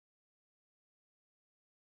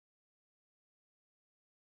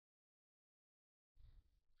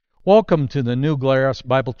Welcome to the new Glarus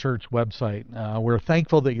Bible Church website. We're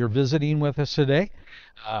thankful that you're visiting with us today.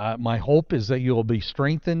 My hope is that you will be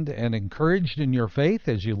strengthened and encouraged in your faith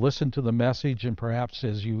as you listen to the message and perhaps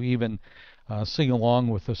as you even sing along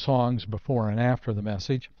with the songs before and after the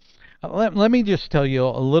message. Let me just tell you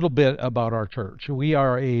a little bit about our church. We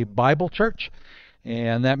are a Bible church,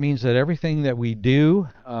 and that means that everything that we do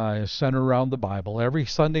is centered around the Bible. Every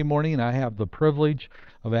Sunday morning I have the privilege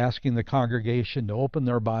of asking the congregation to open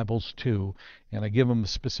their Bibles too, and I give them a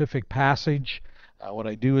specific passage. What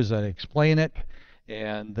I do is I explain it,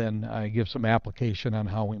 and then I give some application on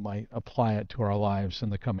how we might apply it to our lives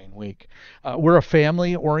in the coming week. We're a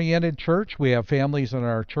family-oriented church. We have families in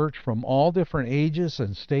our church from all different ages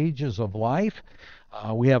and stages of life.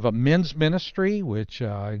 We have a men's ministry, which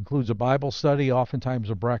includes a Bible study,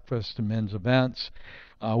 oftentimes a breakfast and men's events.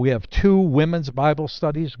 We have 2 women's Bible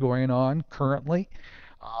studies going on currently.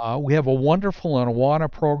 We have a wonderful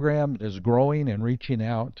Awana program that is growing and reaching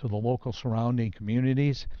out to the local surrounding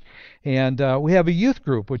communities. And we have a youth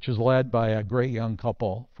group, which is led by a great young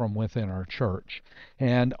couple from within our church.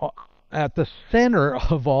 And at the center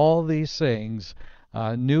of all these things,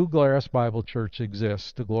 New Glarus Bible Church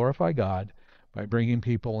exists to glorify God by bringing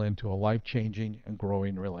people into a life-changing and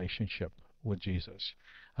growing relationship with Jesus.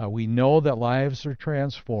 We know that lives are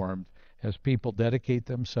transformed as people dedicate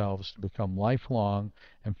themselves to become lifelong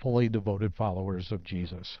and fully devoted followers of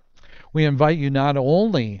Jesus. We invite you not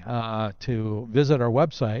only to visit our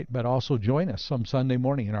website, but also join us some Sunday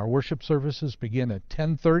morning. Our worship services begin at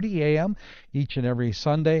 10:30 a.m. each and every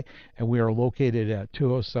Sunday, and we are located at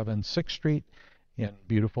 207 6th Street in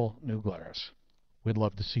beautiful New Glarus. We'd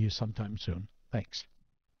love to see you sometime soon. Thanks.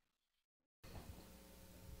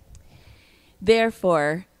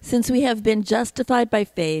 Therefore, since we have been justified by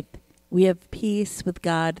faith, we have peace with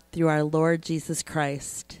God through our Lord Jesus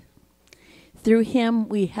Christ. Through him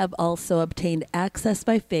we have also obtained access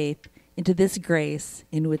by faith into this grace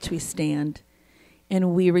in which we stand,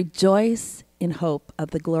 and we rejoice in hope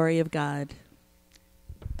of the glory of God.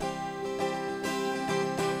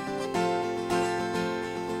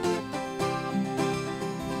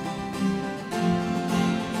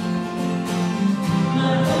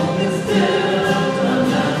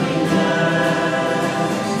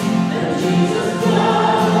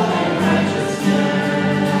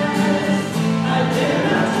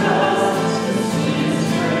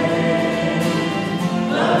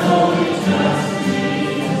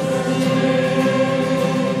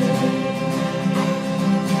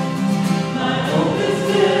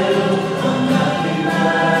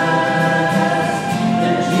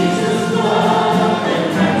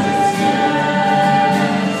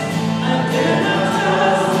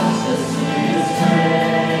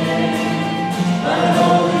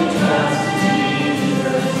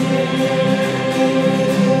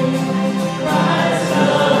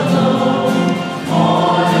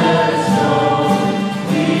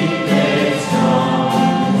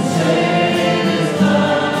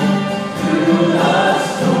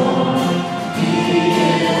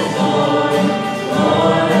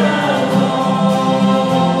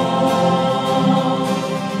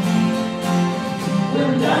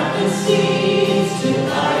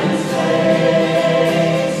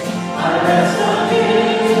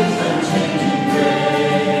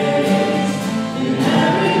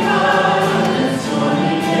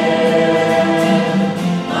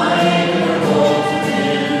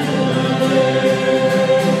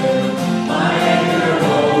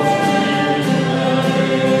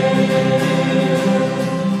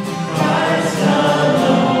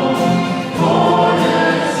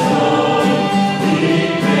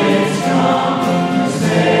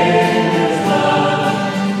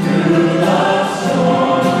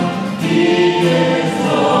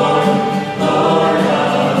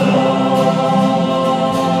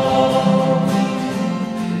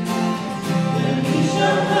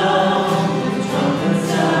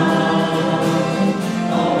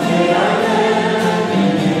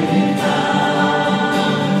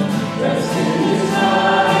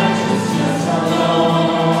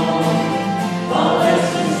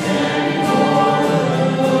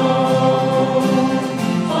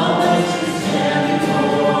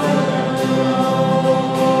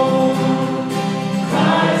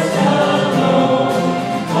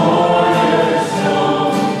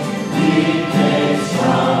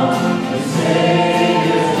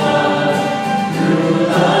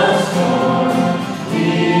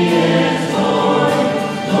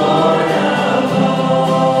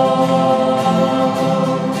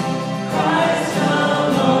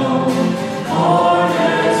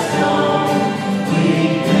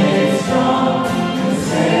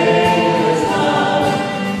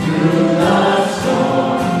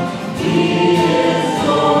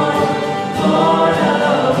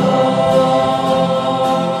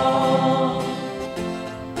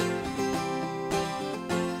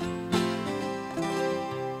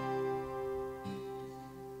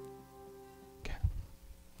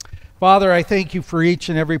 Father, I thank you for each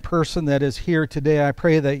and every person that is here today. I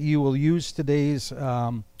pray that you will use today's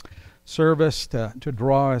service to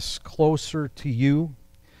draw us closer to you.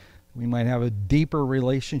 We might have a deeper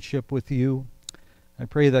relationship with you. I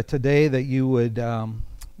pray that today that you would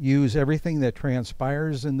use everything that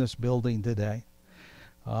transpires in this building today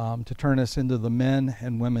to turn us into the men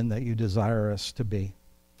and women that you desire us to be.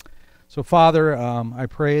 So, Father, I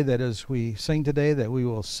pray that as we sing today, that we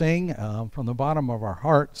will sing from the bottom of our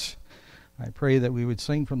hearts. I pray that we would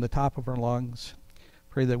sing from the top of our lungs.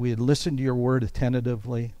 Pray that we would listen to your word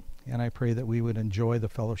attentively. And I pray that we would enjoy the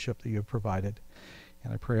fellowship that you have provided.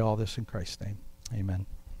 And I pray all this in Christ's name. Amen.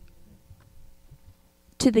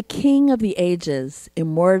 To the King of the ages,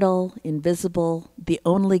 immortal, invisible, the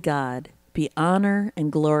only God, be honor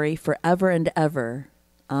and glory forever and ever.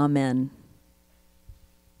 Amen.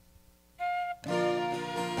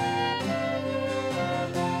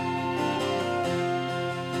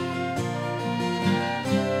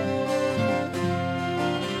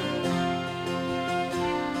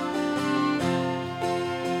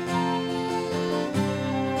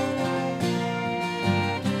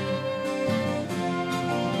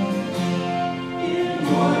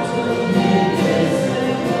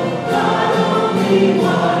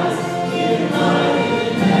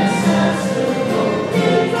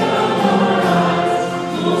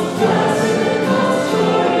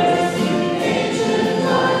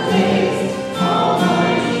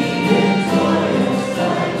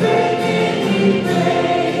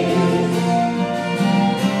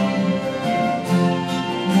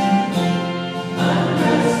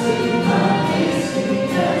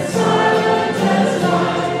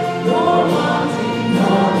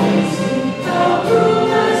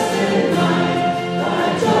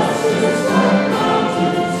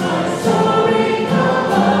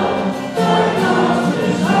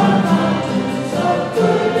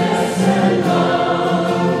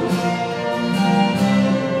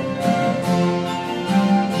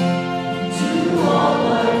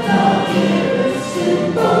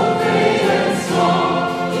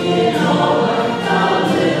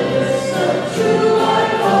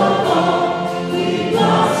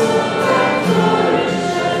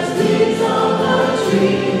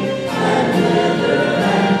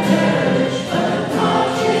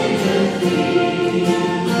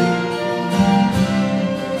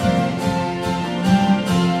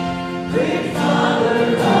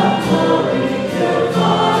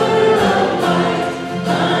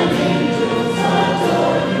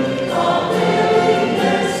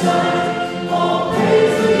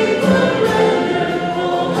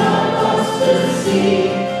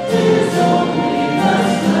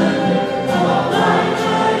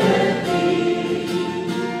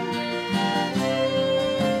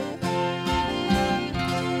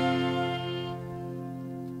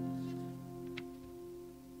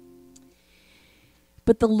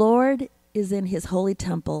 But the Lord is in his holy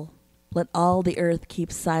temple. Let all the earth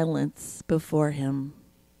keep silence before him.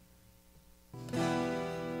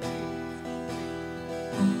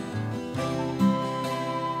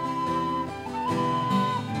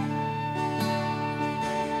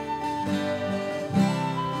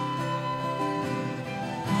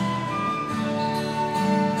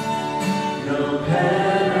 No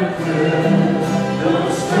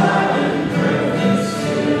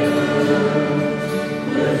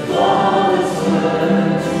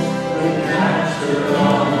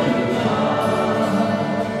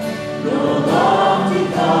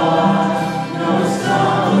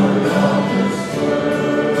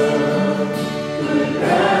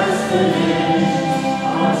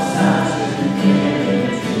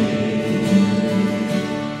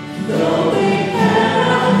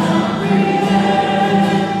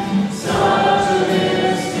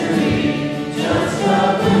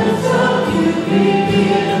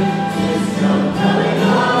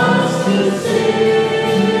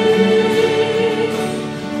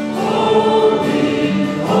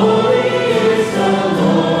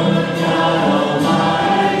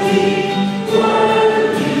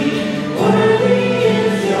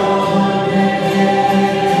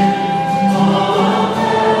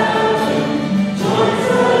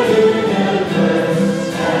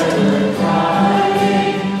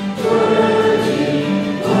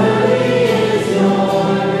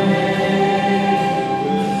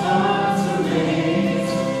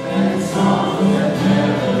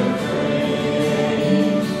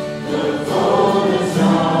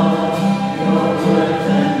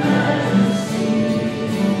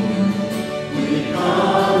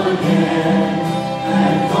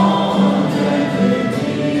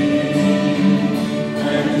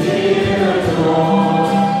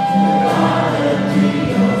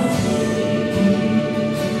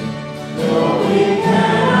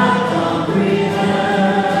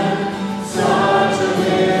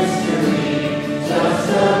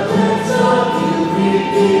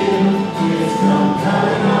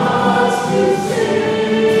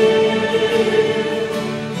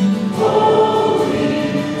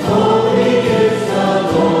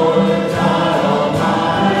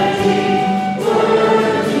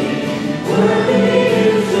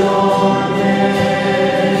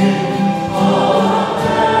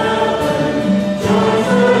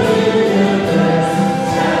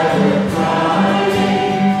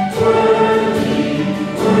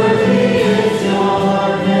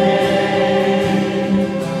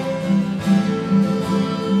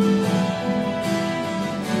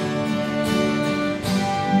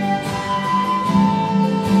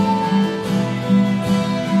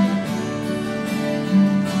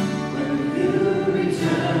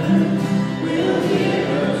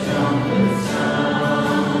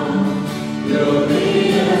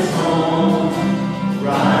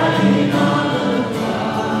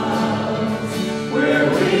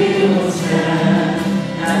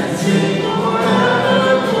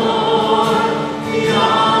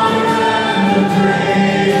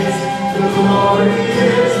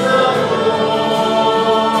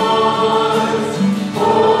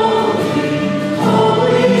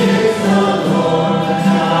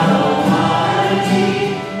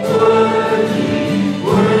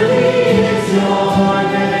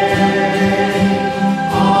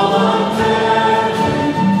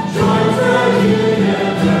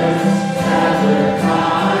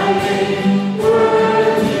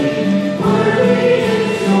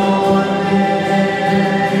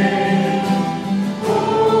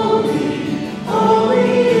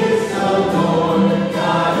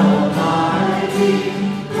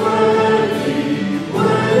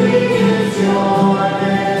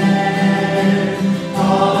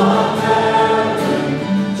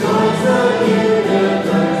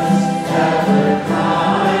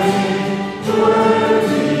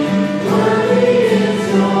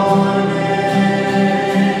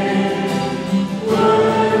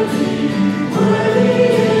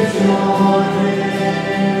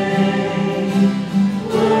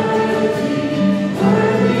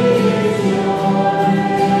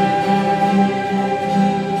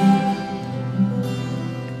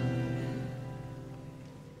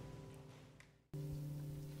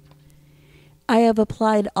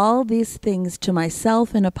applied all these things to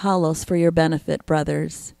myself and Apollos for your benefit,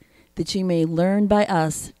 brothers, that you may learn by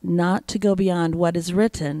us not to go beyond what is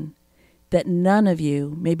written, that none of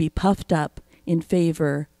you may be puffed up in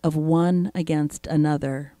favor of one against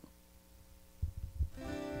another.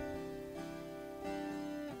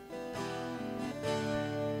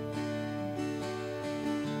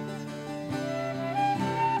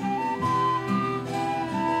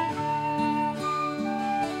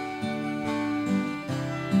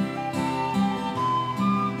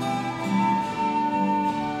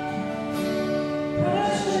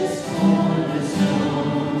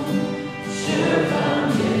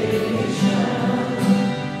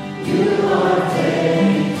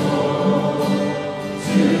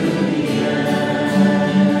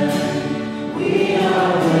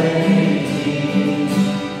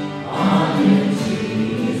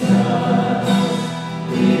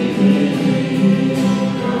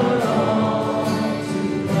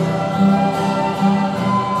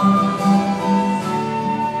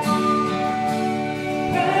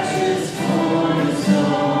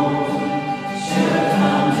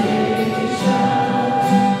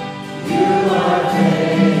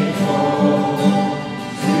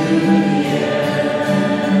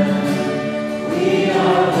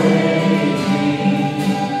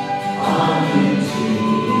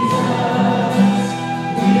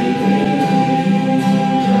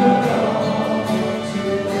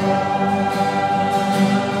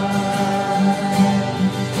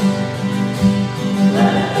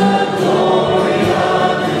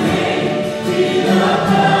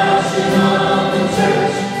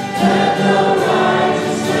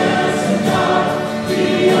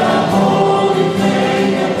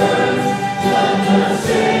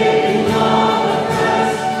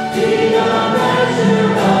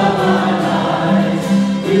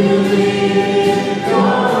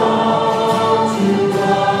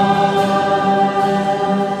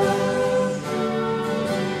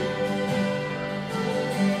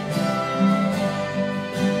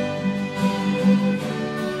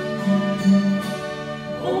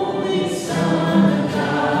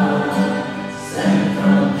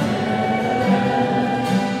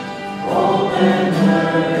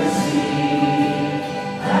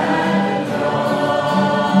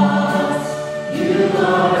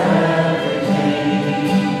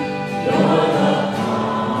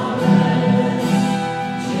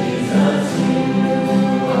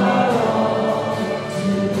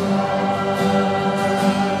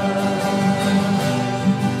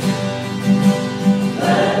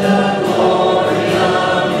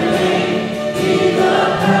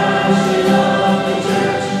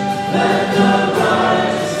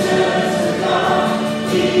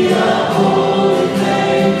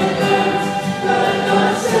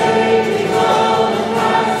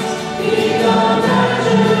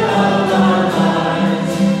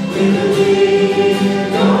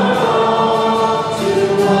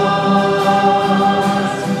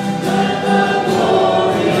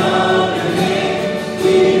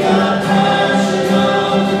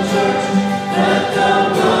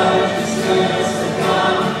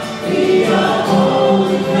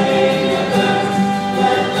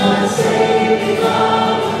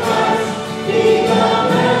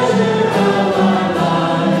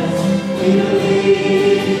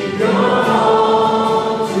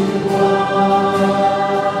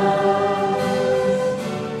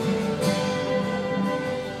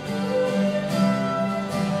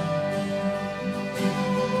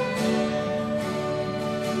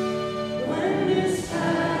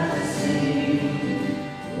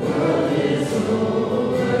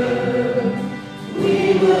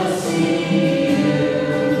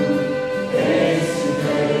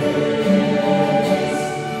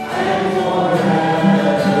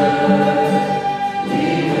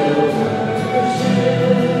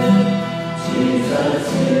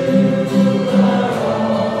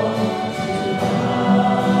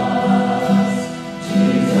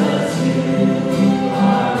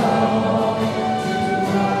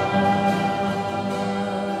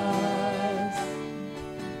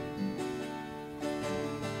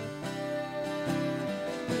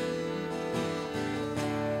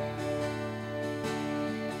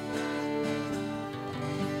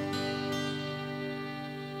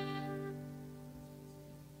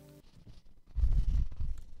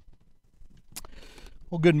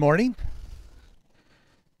 Well, good morning.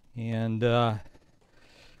 And I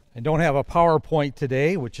don't have a PowerPoint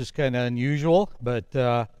today, which is kind of unusual, but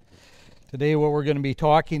today what we're going to be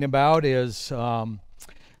talking about is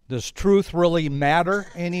does truth really matter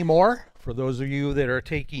anymore? For those of you that are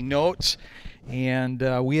taking notes, and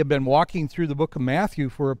we have been walking through the book of Matthew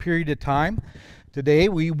for a period of time. Today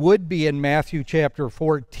we would be in Matthew chapter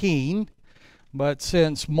 14, but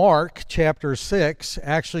since Mark chapter 6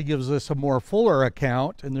 actually gives us a more fuller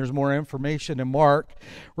account, and there's more information in Mark,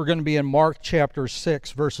 we're going to be in Mark chapter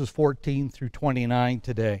 6, verses 14 through 29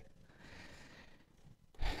 today.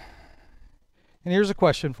 And here's a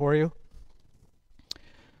question for you.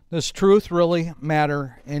 Does truth really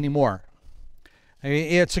matter anymore?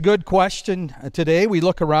 It's a good question today. We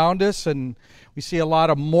look around us and we see a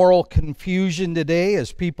lot of moral confusion today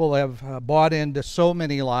as people have bought into so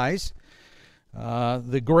many lies.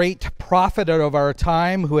 The great prophet of our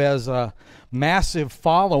time, who has a massive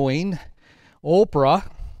following,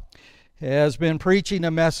 Oprah, has been preaching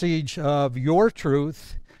a message of your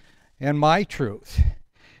truth and my truth.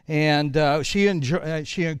 And she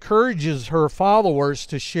encourages her followers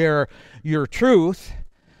to share your truth.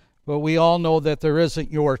 But we all know that there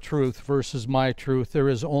isn't your truth versus my truth. There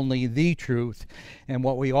is only the truth. And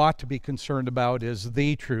what we ought to be concerned about is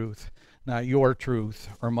the truth, not your truth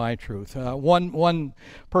or my truth. One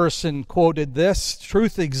person quoted this: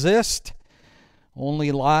 truth exists,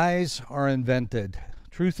 only lies are invented.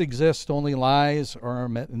 Truth exists, only lies are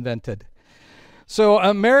invented. So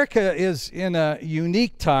America is in a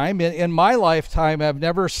unique time. In my lifetime, I've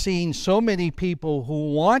never seen so many people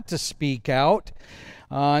who want to speak out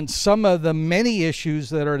on some of the many issues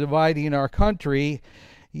that are dividing our country,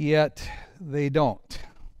 yet they don't.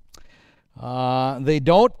 They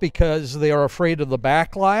don't because they are afraid of the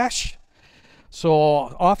backlash. So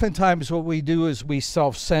oftentimes what we do is we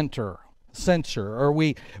self-censor, or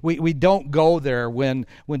we don't go there when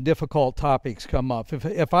difficult topics come up.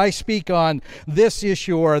 If I speak on this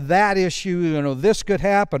issue or that issue, this could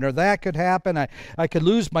happen or that could happen. I could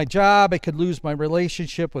lose my job. I could lose my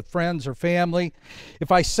relationship with friends or family.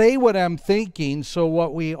 If I say what I'm thinking, so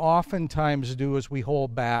what we oftentimes do is we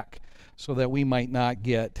hold back so that we might not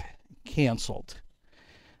get canceled.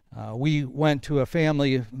 We went to a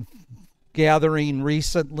family gathering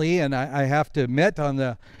recently, and I have to admit, on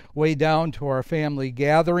the way down to our family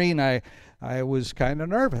gathering, I was kind of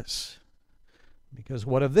nervous, because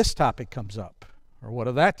what if this topic comes up, or what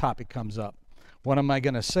if that topic comes up? What am I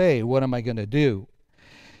going to say? What am I going to do?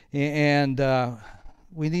 And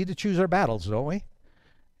we need to choose our battles, don't we?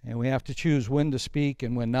 And we have to choose when to speak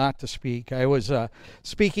and when not to speak. I was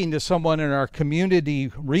speaking to someone in our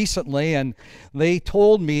community recently, and they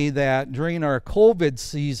told me that during our COVID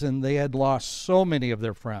season, they had lost so many of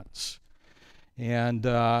their friends. And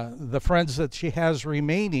the friends that she has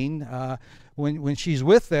remaining, when she's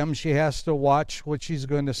with them, she has to watch what she's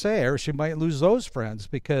going to say, or she might lose those friends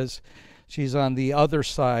because she's on the other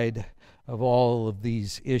side of all of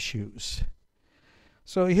these issues.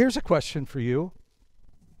 So here's a question for you.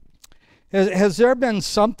 Has there been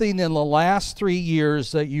something in the last 3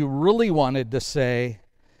 years that you really wanted to say,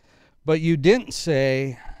 but you didn't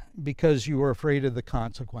say because you were afraid of the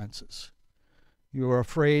consequences? You were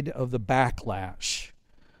afraid of the backlash,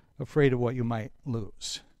 afraid of what you might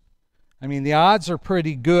lose. I mean, the odds are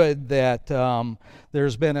pretty good that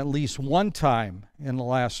there's been at least one time in the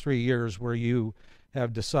last 3 years where you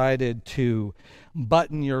have decided to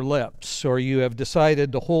button your lips, or you have decided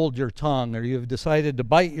to hold your tongue, or you have decided to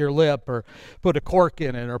bite your lip, or put a cork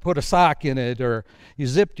in it, or put a sock in it, or you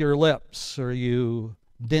zipped your lips, or you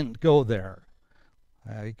didn't go there.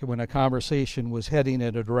 When a conversation was heading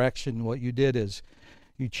in a direction, what you did is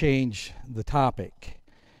you changed the topic.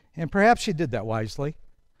 And perhaps you did that wisely.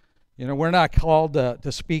 We're not called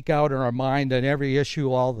to speak out in our mind on every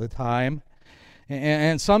issue all the time.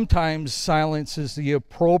 And sometimes silence is the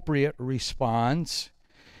appropriate response.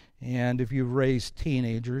 And if you've raised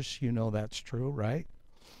teenagers, you know that's true, right?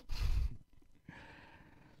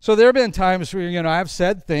 So there have been times where, I've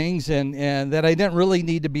said things and that I didn't really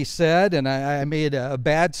need to be said, and I made a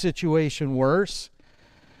bad situation worse.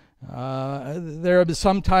 There have been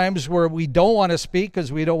some times where we don't want to speak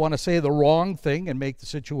because we don't want to say the wrong thing and make the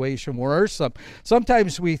situation worse.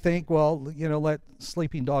 Sometimes we think, let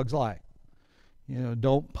sleeping dogs lie.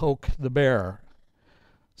 Don't poke the bear.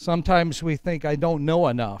 Sometimes we think, I don't know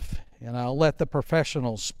enough, and I'll let the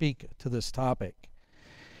professionals speak to this topic.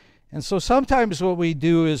 And so sometimes what we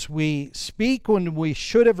do is we speak when we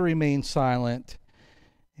should have remained silent,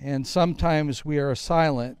 and sometimes we are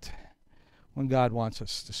silent when God wants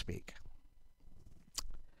us to speak.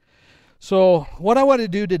 So what I want to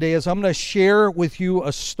do today is I'm going to share with you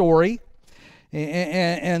a story.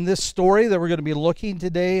 And this story that we're going to be looking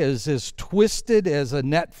today is as twisted as a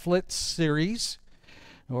Netflix series.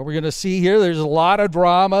 What we're going to see here, there's a lot of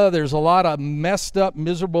drama. There's a lot of messed up,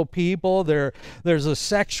 miserable people. There's a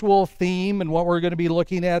sexual theme in what we're going to be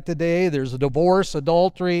looking at today. There's a divorce,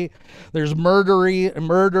 adultery. There's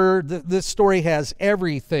murder. This story has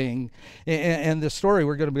everything. And the story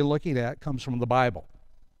we're going to be looking at comes from the Bible.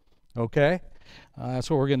 Okay? That's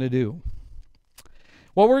what we're going to do.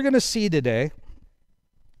 What we're going to see today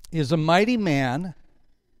is a mighty man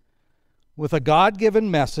with a God-given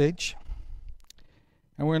message.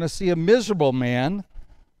 And we're going to see a miserable man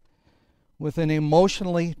with an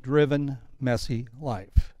emotionally driven, messy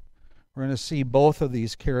life. We're going to see both of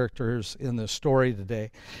these characters in the story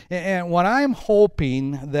today. And what I'm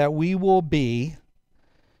hoping that we will be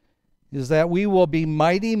is that we will be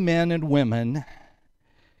mighty men and women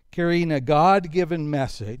carrying a God-given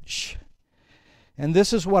message. And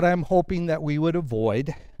this is what I'm hoping that we would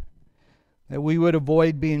avoid. That we would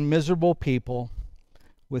avoid being miserable people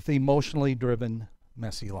with emotionally driven,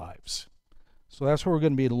 messy lives. So that's what we're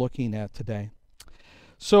going to be looking at today.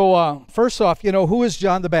 So first off, who is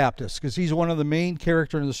John the Baptist? Because he's one of the main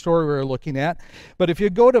characters in the story we're looking at. But if you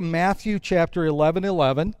go to Matthew chapter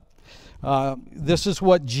 11, this is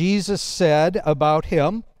what Jesus said about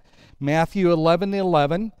him. Matthew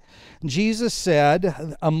 11:11. Jesus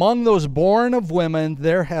said, "Among those born of women,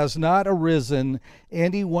 there has not arisen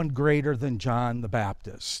anyone greater than John the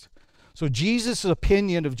Baptist." So Jesus'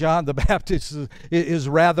 opinion of John the Baptist is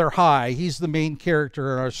rather high. He's the main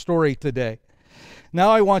character in our story today. Now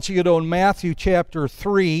I want you to go to Matthew chapter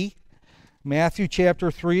 3. Matthew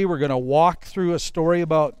chapter 3, we're going to walk through a story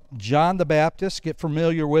about John the Baptist, get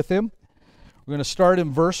familiar with him. We're going to start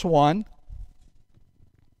in verse 1.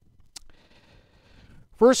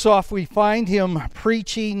 First off, we find him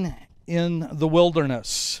preaching in the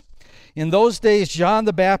wilderness. In those days, John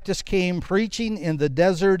the Baptist came preaching in the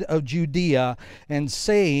desert of Judea and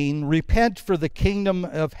saying, "Repent, for the kingdom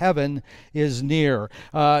of heaven is near."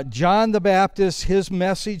 John the Baptist, his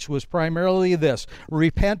message was primarily this: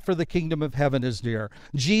 repent, for the kingdom of heaven is near.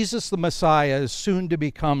 Jesus the Messiah is soon to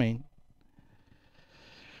be coming.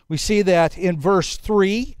 We see that in verse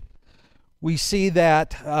 3. We see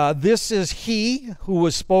that this is he who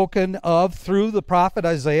was spoken of through the prophet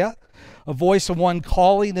Isaiah, a voice of one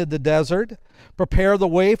calling in the desert, "Prepare the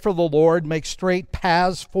way for the Lord, make straight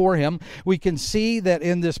paths for him." We can see that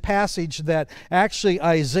in this passage that actually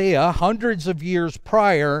Isaiah, hundreds of years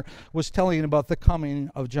prior, was telling about the coming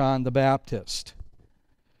of John the Baptist.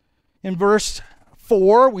 In verse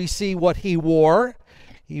 4, we see what he wore.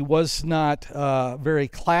 He was not a very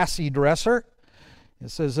classy dresser. It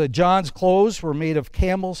says that John's clothes were made of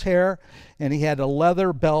camel's hair, and he had a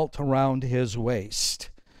leather belt around his waist.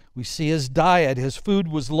 We see his diet. His food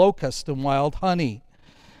was locust and wild honey.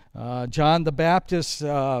 John the Baptist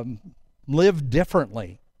lived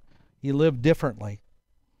differently. He lived differently.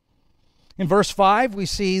 In verse 5, we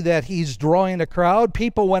see that he's drawing a crowd.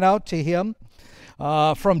 People went out to him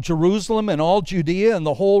from Jerusalem and all Judea and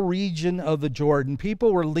the whole region of the Jordan.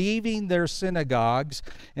 People were leaving their synagogues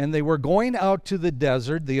and they were going out to the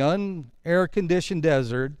desert, the unair-conditioned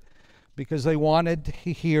desert, because they wanted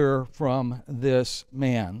to hear from this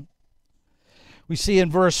man. We see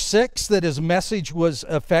in verse 6 that his message was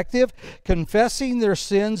effective. Confessing their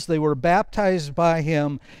sins, they were baptized by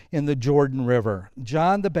him in the Jordan River.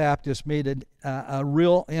 John the Baptist made a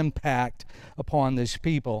real impact upon these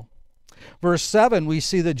people. Verse 7, we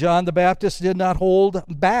see that John the Baptist did not hold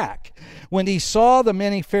back. When he saw the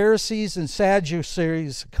many Pharisees and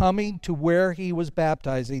Sadducees coming to where he was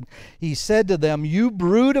baptizing, he said to them, "You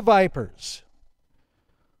brood of vipers,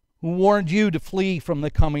 who warned you to flee from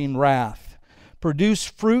the coming wrath? Produce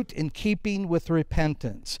fruit in keeping with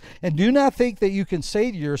repentance. And do not think that you can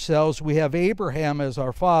say to yourselves, 'We have Abraham as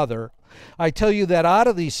our father.' I tell you that out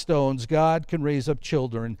of these stones God can raise up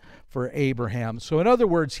children for Abraham." So in other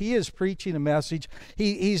words, he is preaching a message.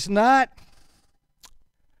 He's not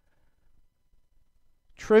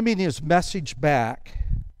trimming his message back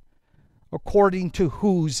according to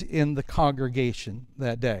who's in the congregation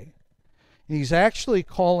that day. He's actually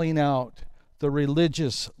calling out the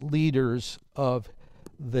religious leaders of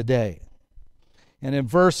the day. And in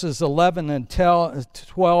verses 11 and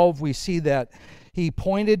 12, we see that he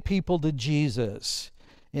pointed people to Jesus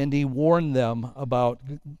and he warned them about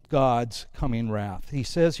God's coming wrath. He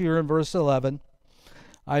says here in verse 11,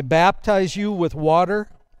 "I baptize you with water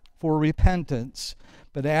for repentance,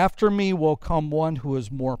 but after me will come one who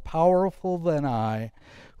is more powerful than I,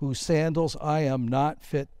 whose sandals I am not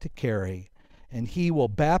fit to carry, and he will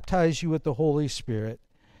baptize you with the Holy Spirit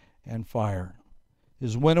and fire."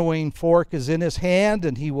 His winnowing fork is in his hand,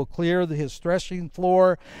 and he will clear his threshing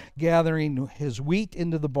floor, gathering his wheat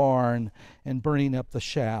into the barn and burning up the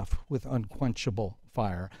chaff with unquenchable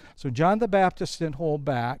fire. So John the Baptist didn't hold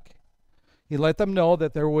back. He let them know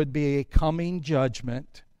that there would be a coming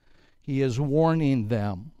judgment. He is warning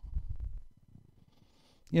them.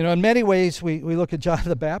 You know, in many ways, we look at John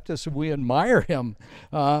the Baptist and we admire him.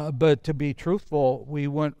 But to be truthful, we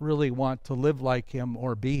wouldn't really want to live like him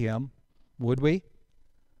or be him, would we?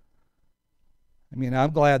 I mean,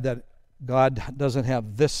 I'm glad that God doesn't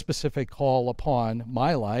have this specific call upon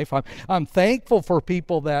my life. I'm thankful for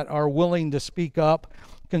people that are willing to speak up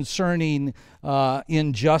concerning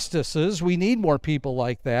injustices. We need more people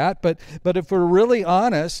like that. But if we're really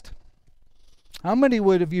honest, how many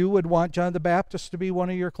of you would want John the Baptist to be one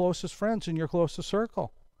of your closest friends in your closest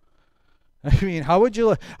circle? I mean, how would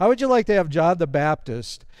you like to have John the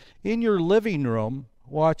Baptist in your living room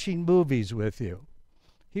watching movies with you?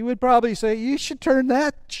 He would probably say, you should turn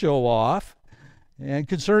that show off. And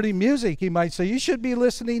concerning music, he might say, you should be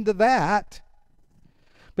listening to that.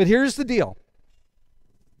 But here's the deal.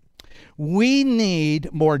 We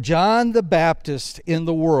need more John the Baptist in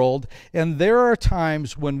the world, and there are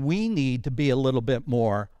times when we need to be a little bit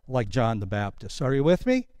more like John the Baptist. Are you with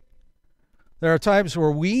me? There are times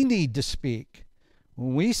where we need to speak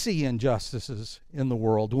when we see injustices in the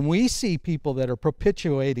world, when we see people that are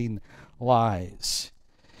perpetuating lies.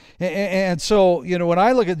 And so, you know, when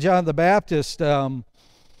I look at John the Baptist, I'm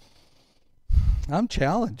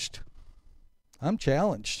challenged.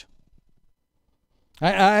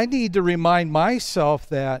 I need to remind myself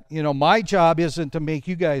that, you know, my job isn't to make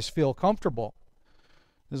you guys feel comfortable.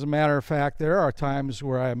 As a matter of fact, there are times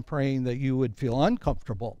where I'm praying that you would feel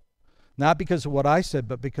uncomfortable. Not because of what I said,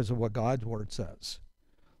 but because of what God's Word says.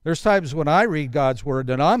 There's times when I read God's Word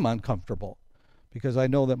and I'm uncomfortable, because I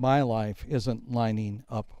know that my life isn't lining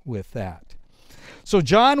up with that. So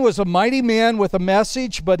John was a mighty man with a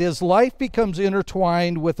message, but his life becomes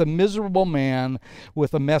intertwined with a miserable man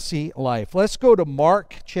with a messy life. Let's go to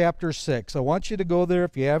Mark chapter 6. I want you to go there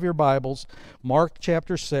if you have your Bibles. Mark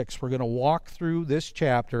chapter 6. We're going to walk through this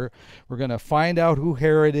chapter. We're going to find out who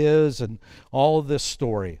Herod is and all of this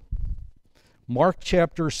story. Mark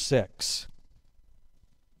chapter 6.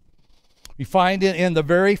 We find it in the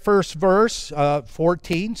very first verse,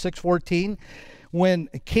 6:14, when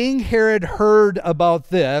King Herod heard about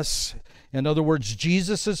this, in other words,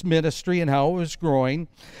 Jesus' ministry and how it was growing,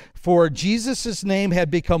 for Jesus' name had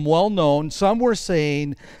become well known, some were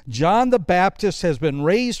saying, John the Baptist has been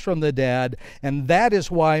raised from the dead, and that is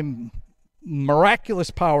why miraculous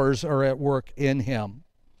powers are at work in him.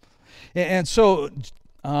 And so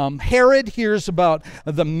Herod hears about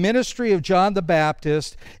the ministry of John the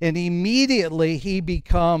Baptist, and immediately he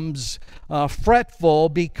becomes fretful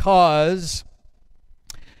because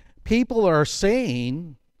people are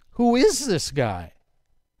saying, who is this guy?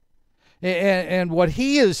 And what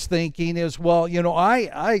he is thinking is, well, you know,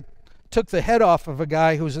 I took the head off of a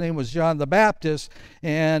guy whose name was John the Baptist,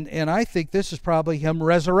 and I think this is probably him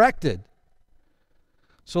resurrected.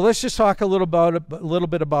 So let's just talk a little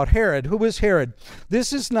bit about Herod. Who is Herod?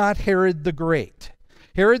 This is not Herod the Great.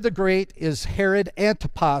 Herod the Great is Herod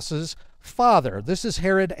Antipas's father. This is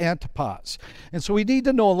Herod Antipas. And so we need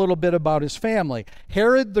to know a little bit about his family.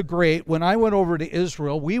 Herod the Great, when I went over to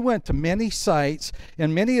Israel, we went to many sites,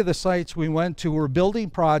 and many of the sites we went to were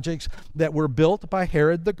building projects that were built by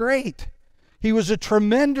Herod the Great. He was a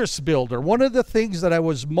tremendous builder. One of the things that I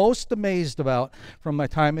was most amazed about from my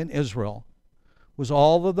time in Israel was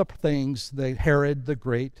all of the things that Herod the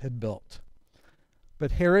Great had built.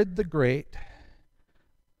 But Herod the Great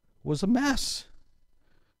was a mess.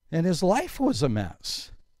 And his life was a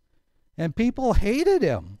mess. And people hated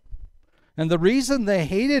him. And the reason they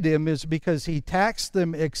hated him is because he taxed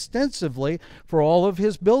them extensively for all of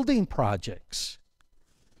his building projects.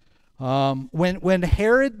 When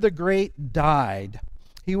Herod the Great died,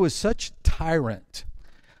 he was such a tyrant.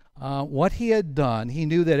 What he had done, he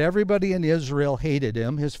knew that everybody in Israel hated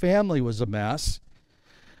him. His family was a mess.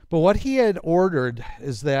 But what he had ordered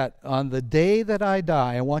is that on the day that I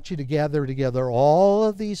die, I want you to gather together all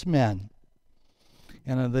of these men.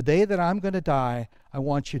 And on the day that I'm going to die, I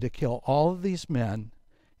want you to kill all of these men.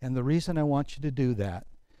 And the reason I want you to do that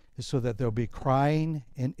is so that there'll be crying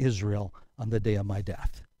in Israel on the day of my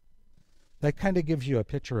death. That kind of gives you a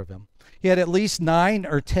picture of him. He had at least 9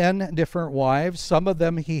 or 10 different wives. Some of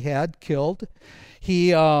them he had killed. He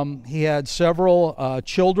had several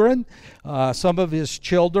children. Some of his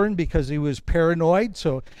children, because he was paranoid,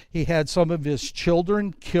 so he had some of his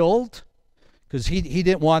children killed because he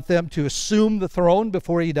didn't want them to assume the throne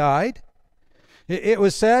before he died. It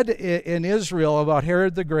was said in Israel about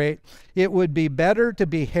Herod the Great, it would be better to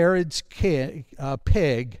be Herod's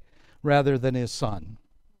pig rather than his son.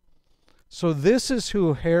 So this is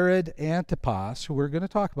who Herod Antipas, who we're going to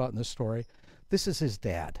talk about in this story, this is his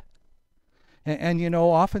dad. And you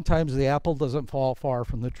know, oftentimes the apple doesn't fall far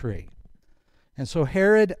from the tree. And so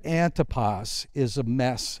Herod Antipas is a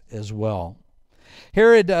mess as well.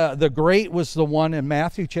 Herod the Great was the one in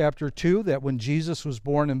Matthew chapter 2 that when Jesus was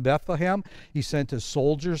born in Bethlehem, he sent his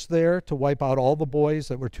soldiers there to wipe out all the boys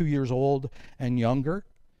that were 2 years old and younger.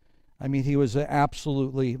 I mean, he was an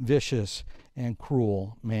absolutely vicious and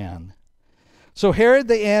cruel man. So Herod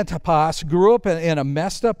the Antipas grew up in a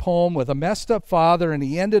messed up home with a messed up father, and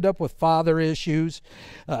he ended up with father issues.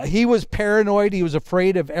 He was paranoid. He was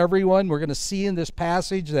afraid of everyone. We're going to see in this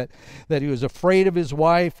passage that he was afraid of his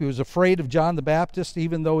wife. He was afraid of John the Baptist,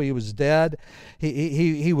 even though he was dead.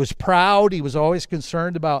 He was proud. He was always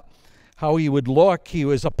concerned about how he would look. He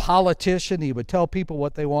was a politician. He would tell people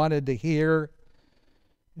what they wanted to hear.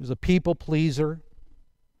 He was a people pleaser.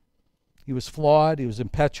 He was flawed. He was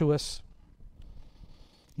impetuous.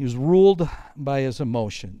 He was ruled by his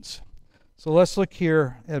emotions. So let's look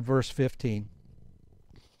here at verse 15.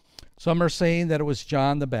 Some are saying that it was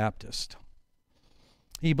John the Baptist.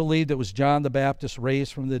 He believed it was John the Baptist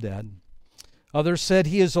raised from the dead. Others said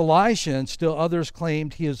he is Elijah, and still others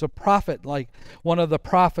claimed he is a prophet, like one of the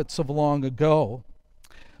prophets of long ago.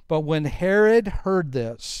 But when Herod heard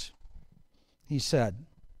this, he said,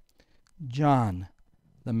 John,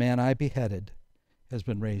 the man I beheaded, has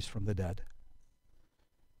been raised from the dead.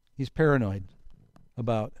 He's paranoid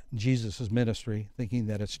about Jesus' ministry, thinking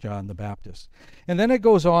that it's John the Baptist. And then it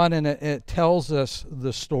goes on and it tells us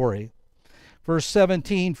the story. Verse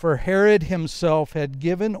 17, for Herod himself had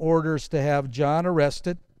given orders to have John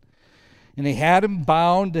arrested, and he had him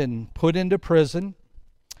bound and put into prison.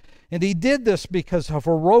 And he did this because of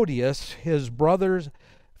Herodias, his brother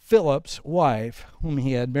Philip's wife, whom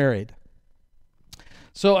he had married.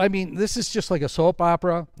 So, I mean, this is just like a soap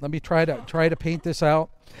opera. Let me try to paint this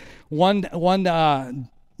out. One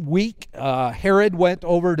week, Herod went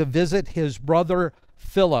over to visit his brother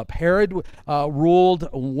Philip. Herod ruled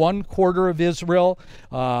 1/4 of Israel.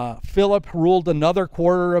 Philip ruled another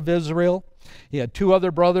quarter of Israel. He had 2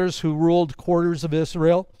 other brothers who ruled quarters of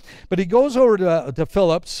Israel. But he goes over to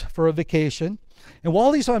Philip's for a vacation. And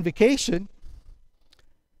while he's on vacation,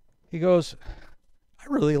 he goes, I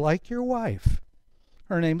really like your wife.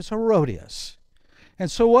 Her name is Herodias. And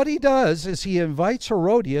so what he does is he invites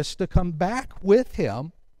Herodias to come back with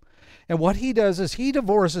him. And what he does is he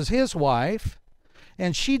divorces his wife,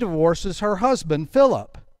 and she divorces her husband,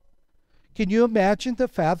 Philip. Can you imagine the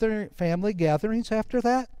family gatherings after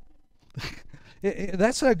that?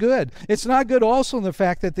 That's not good. It's not good also in the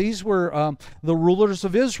fact that these were the rulers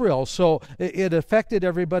of Israel. So it affected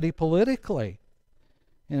everybody politically,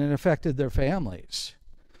 and it affected their families.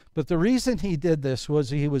 But the reason he did this was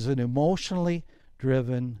he was an emotionally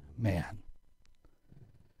driven man.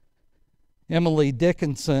 Emily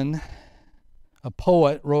Dickinson, a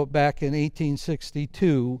poet, wrote back in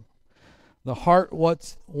 1862, the heart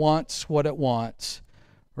wants what it wants,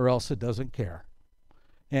 or else it doesn't care.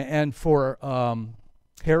 And for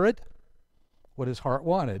Herod, what his heart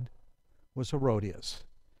wanted was Herodias,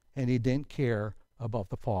 and he didn't care about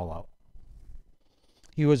the fallout.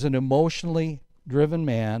 He was an emotionally driven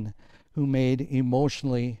man who made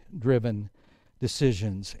emotionally driven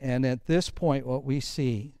decisions. And at this point, what we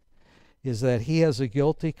see is that he has a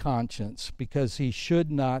guilty conscience because he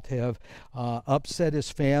should not have upset his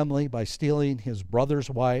family by stealing his brother's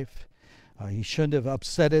wife. He shouldn't have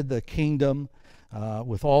upsetted the kingdom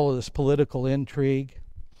with all of this political intrigue.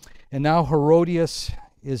 And now Herodias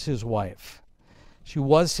is his wife. She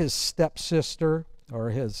was his stepsister, or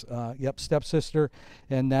his stepsister,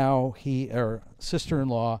 and now or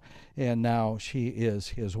sister-in-law, and now she is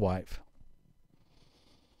his wife.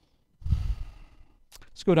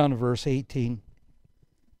 Let's go down to verse 18.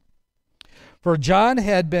 For John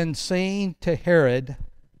had been saying to Herod,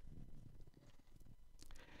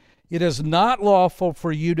 it is not lawful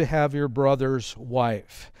for you to have your brother's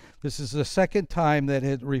wife. This is the second time that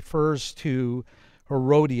it refers to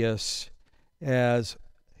Herodias as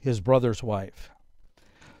his brother's wife.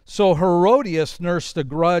 So Herodias nursed a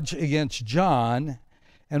grudge against John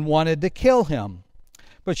and wanted to kill him.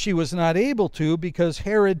 But she was not able to because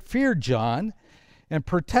Herod feared John and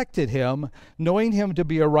protected him, knowing him to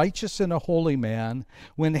be a righteous and a holy man.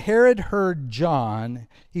 When Herod heard John,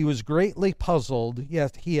 he was greatly puzzled,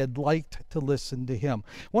 yet he had liked to listen to him.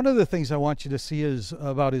 One of the things I want you to see is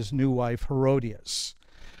about his new wife, Herodias.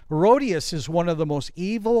 Herodias is one of the most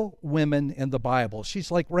evil women in the Bible.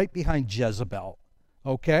 She's like right behind Jezebel.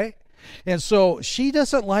 Okay? And so she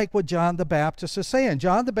doesn't like what John the Baptist is saying.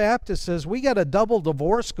 John the Baptist says, we got a double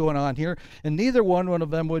divorce going on here, and neither one of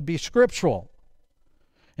them would be scriptural.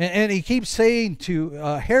 And he keeps saying to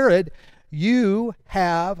Herod, you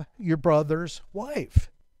have your brother's wife.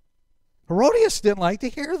 Herodias didn't like to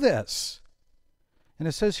hear this. And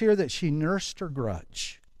it says here that she nursed her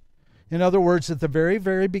grudge. In other words, at the very,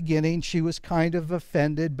 very beginning, she was kind of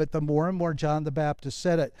offended, but the more and more John the Baptist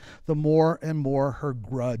said it, the more and more her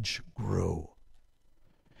grudge grew.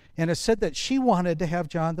 And it said that she wanted to have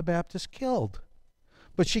John the Baptist killed,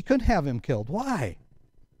 but she couldn't have him killed. Why?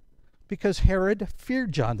 Because Herod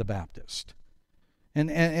feared John the Baptist. And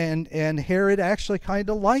Herod actually kind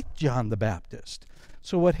of liked John the Baptist.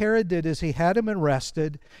 So what Herod did is he had him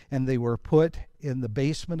arrested, and they were put in the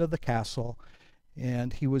basement of the castle,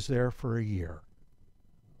 and he was there for a year.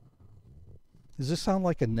 Does this sound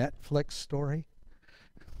like a Netflix story?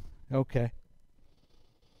 Okay.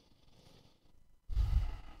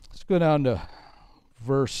 Let's go down to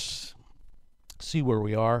see where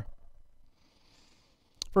we are.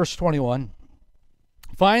 Verse 21.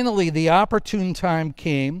 Finally, the opportune time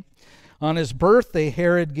came. On his birthday,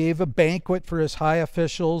 Herod gave a banquet for his high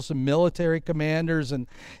officials and military commanders and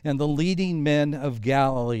the leading men of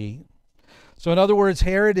Galilee. So in other words,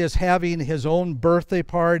 Herod is having his own birthday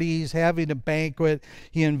party. He's having a banquet.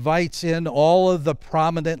 He invites in all of the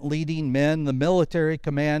prominent leading men, the military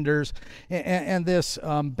commanders. And this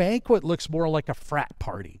banquet looks more like a frat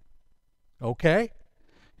party. Okay?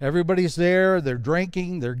 Everybody's there. They're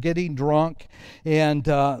drinking. They're getting drunk. And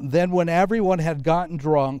then when everyone had gotten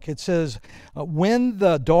drunk, it says, when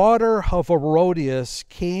the daughter of Herodias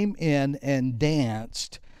came in and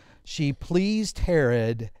danced, she pleased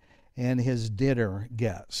Herod and his dinner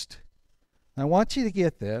guest. I want you to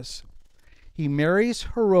get this. He marries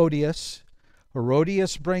Herodias.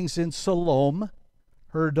 Herodias brings in Salome,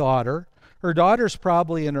 her daughter. Her daughter's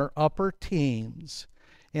probably in her upper teens.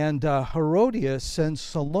 And Herodias sends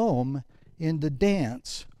Salome in to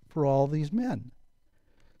dance for all these men.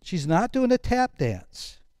 She's not doing a tap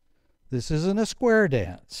dance. This isn't a square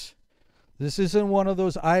dance. This isn't one of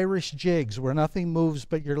those Irish jigs where nothing moves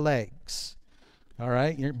but your legs. All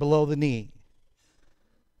right, you're below the knee.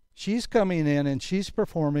 She's coming in and she's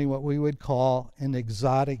performing what we would call an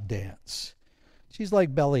exotic dance. She's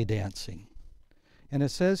like belly dancing. And it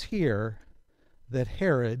says here that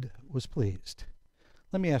Herod was pleased.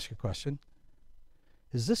 Let me ask you a question.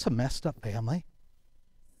 Is this a messed up family?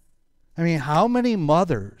 I mean, how many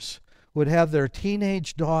mothers would have their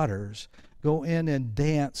teenage daughters go in and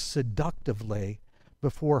dance seductively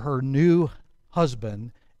before her new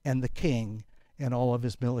husband and the king and all of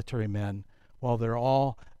his military men while they're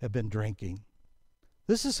all have been drinking?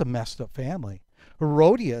 This is a messed up family.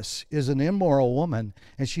 Herodias is an immoral woman,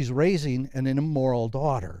 and she's raising an immoral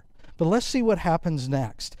daughter. But let's see what happens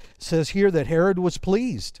next. It says here that Herod was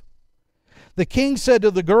pleased. The king said to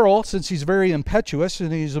the girl, since he's very impetuous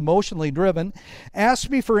and he's emotionally driven, ask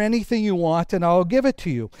me for anything you want and I'll give it to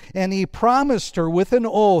you. And he promised her with an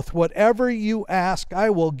oath, whatever you ask, I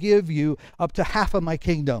will give you up to half of my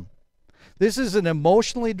kingdom. This is an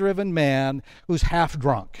emotionally driven man who's half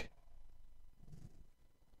drunk.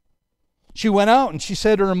 She went out and she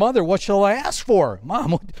said to her mother, what shall I ask for?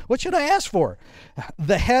 Mom, what should I ask for?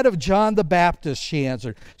 The head of John the Baptist, she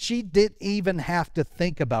answered. She didn't even have to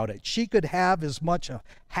think about it. She could have as much of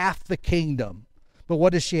half the kingdom. But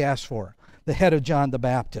what does she ask for? The head of John the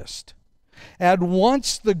Baptist. At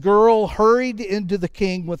once the girl hurried into the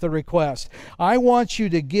king with a request. I want you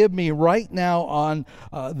to give me right now on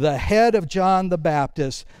the head of John the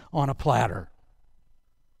Baptist on a platter.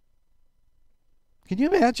 Can you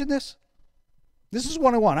imagine this? This is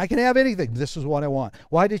what I want. I can have anything. This is what I want.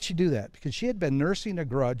 Why did she do that? Because she had been nursing a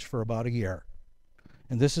grudge for about a year.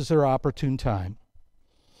 And this is her opportune time.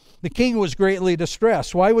 The king was greatly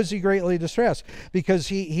distressed. Why was he greatly distressed? Because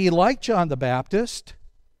he liked John the Baptist.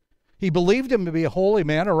 He believed him to be a holy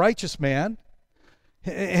man, a righteous man.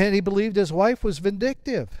 And he believed his wife was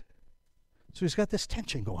vindictive. So he's got this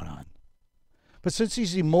tension going on. But since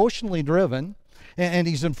he's emotionally driven, and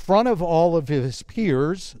he's in front of all of his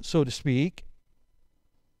peers, so to speak,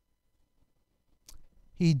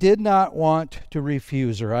 he did not want to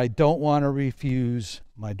refuse her. I don't want to refuse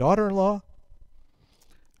my daughter-in-law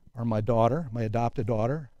or my daughter, my adopted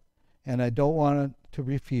daughter, and I don't want to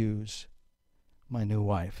refuse my new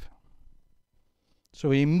wife.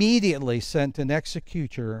 So he immediately sent an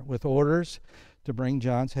executioner with orders to bring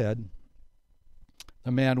John's head.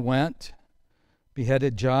 The man went,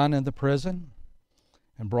 beheaded John in the prison,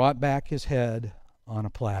 and brought back his head on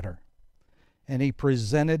a platter. And he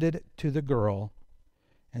presented it to the girl,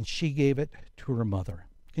 and she gave it to her mother.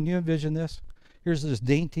 Can you envision this? Here's this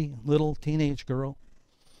dainty little teenage girl.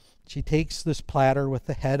 She takes this platter with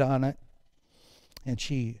the head on it, and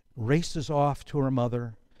she races off to her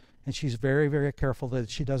mother, and she's very, very careful that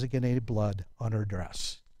she doesn't get any blood on her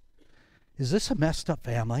dress. Is this a messed up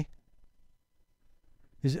family?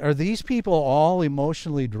 Are these people all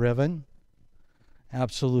emotionally driven?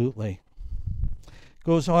 Absolutely.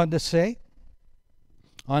 Goes on to say,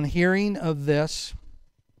 on hearing of this,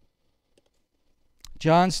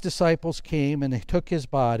 John's disciples came and they took his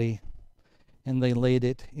body and they laid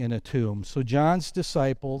it in a tomb. So John's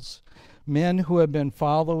disciples, men who have been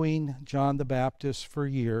following John the Baptist for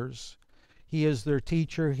years, he is their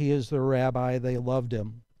teacher, he is their rabbi, they loved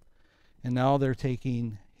him. And now they're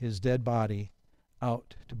taking his dead body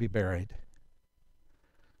out to be buried.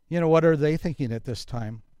 You know, what are they thinking at this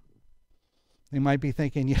time? They might be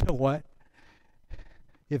thinking, you know what?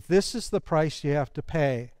 If this is the price you have to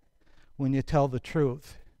pay when you tell the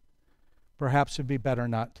truth, perhaps it'd be better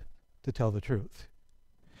not to tell the truth.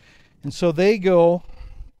 And so they go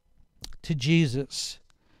to Jesus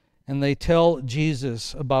and they tell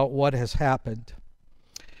Jesus about what has happened.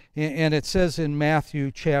 And it says in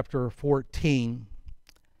Matthew chapter 14,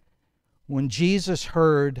 when Jesus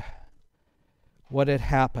heard what had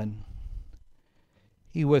happened,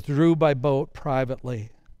 he withdrew by boat privately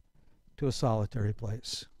to a solitary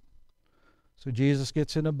place. So Jesus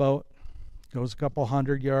gets in a boat, goes a couple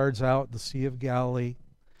 100 yards out, the Sea of Galilee.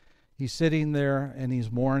 He's sitting there and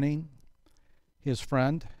he's mourning his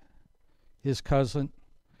friend, his cousin,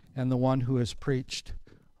 and the one who has preached,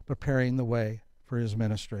 preparing the way for his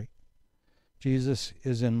ministry. Jesus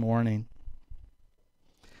is in mourning.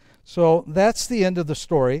 So that's the end of the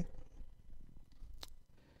story.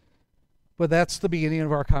 But that's the beginning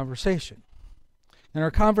of our conversation. And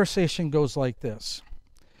our conversation goes like this.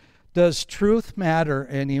 Does truth matter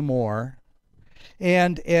anymore?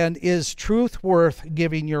 And is truth worth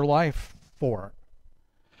giving your life for?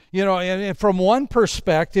 You know, and from one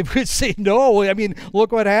perspective, we'd say no. I mean,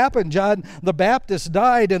 look what happened. John the Baptist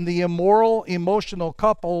died and the immoral, emotional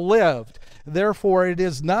couple lived. Therefore, it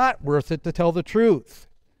is not worth it to tell the truth.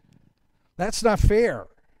 That's not fair.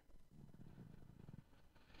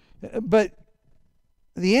 But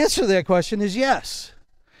the answer to that question is yes.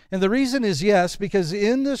 And the reason is yes, because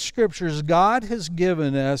in the Scriptures, God has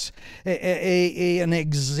given us an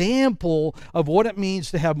example of what it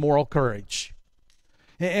means to have moral courage.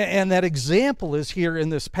 And that example is here in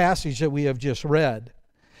this passage that we have just read.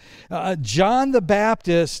 John the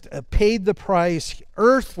Baptist paid the price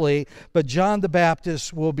earthly, but John the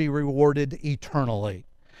Baptist will be rewarded eternally.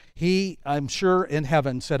 He, I'm sure, in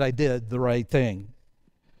heaven said, I did the right thing.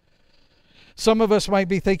 Some of us might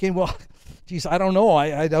be thinking, well, geez, I don't know.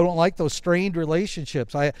 I don't like those strained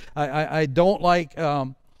relationships. I don't like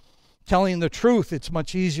telling the truth. It's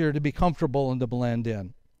much easier to be comfortable and to blend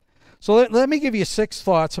in. So let me give you 6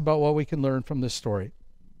 thoughts about what we can learn from this story.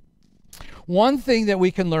 One thing that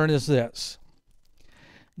we can learn is this.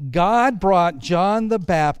 God brought John the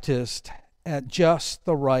Baptist at just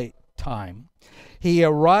the right time. He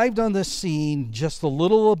arrived on the scene just a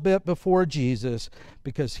little bit before Jesus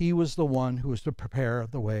because he was the one who was to prepare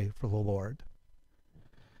the way for the Lord.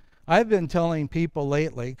 I've been telling people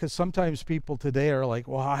lately, because sometimes people today are like,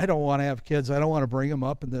 well, I don't want to have kids. I don't want to bring them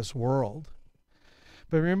up in this world.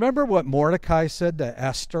 But remember what Mordecai said to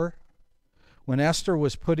Esther? When Esther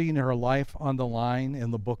was putting her life on the line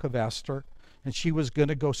in the book of Esther, and she was going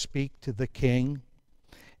to go speak to the king.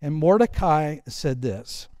 And Mordecai said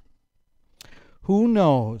this, who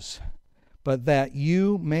knows but that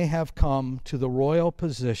you may have come to the royal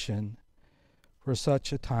position for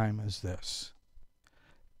such a time as this?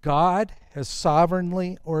 God has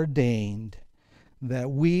sovereignly ordained that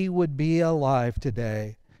we would be alive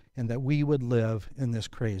today and that we would live in this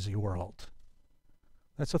crazy world.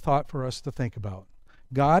 That's a thought for us to think about.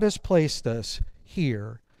 God has placed us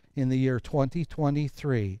here in the year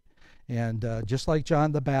 2023, and just like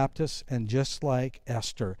John the Baptist and just like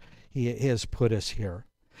Esther, he has put us here.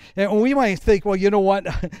 And we might think, well, you know what?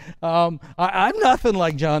 I'm nothing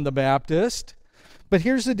like John the Baptist. But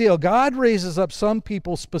here's the deal. God raises up some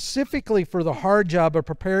people specifically for the hard job of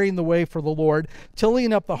preparing the way for the Lord,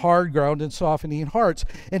 tilling up the hard ground and softening hearts.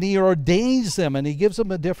 And he ordains them and he gives them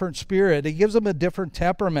a different spirit. He gives them a different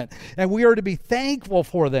temperament. And we are to be thankful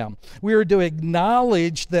for them. We are to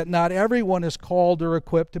acknowledge that not everyone is called or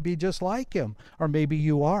equipped to be just like him. Or maybe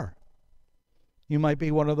you are. You might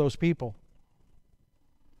be one of those people.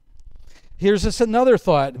 Here's this another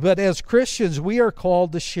thought. But as Christians, we are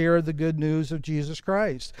called to share the good news of Jesus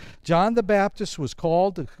Christ. John the Baptist was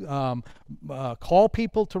called to call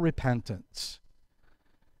people to repentance.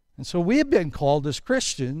 And so we have been called as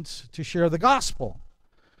Christians to share the gospel.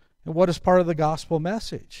 And what is part of the gospel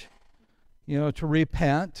message? To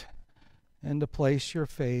repent and to place your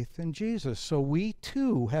faith in Jesus. So we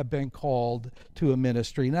too have been called to a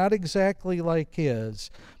ministry, not exactly like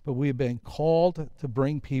his, but we've been called to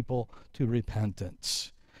bring people to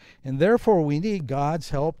repentance. And therefore we need God's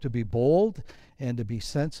help to be bold and to be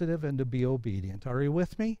sensitive and to be obedient. Are you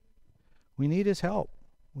with me? We need his help.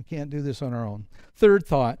 We can't do this on our own. Third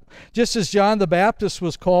thought, just as John the Baptist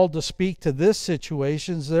was called to speak to this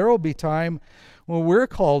situations, there will be time when we're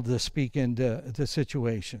called to speak into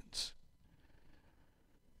situations.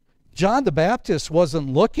 John the Baptist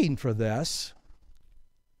wasn't looking for this,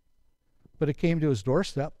 but it came to his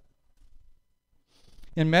doorstep.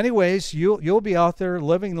 In many ways, you'll be out there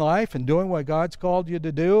living life and doing what God's called you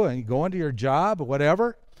to do and going to your job or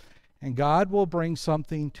whatever, and God will bring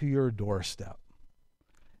something to your doorstep.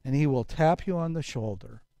 And he will tap you on the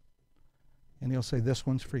shoulder, and he'll say, this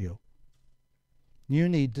one's for you. You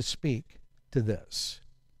need to speak to this.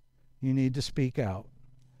 You need to speak out.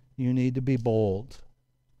 You need to be bold.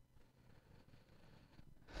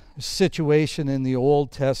 A situation in the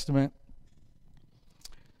Old Testament,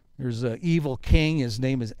 there's an evil king. His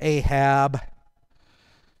name is Ahab.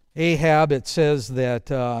 Ahab, it says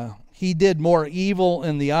that he did more evil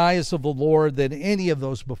in the eyes of the Lord than any of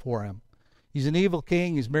those before him. He's an evil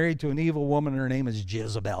king. He's married to an evil woman. Her name is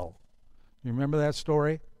Jezebel. You remember that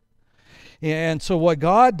story? And so what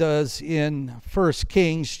God does in 1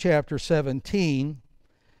 Kings chapter 17,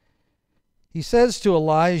 he says to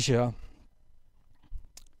Elijah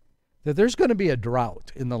that there's going to be a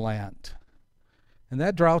drought in the land. And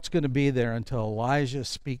that drought's going to be there until Elijah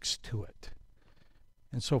speaks to it.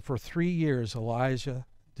 And so for 3 years, Elijah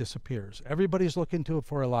disappears. Everybody's looking to it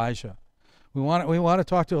for Elijah. We want to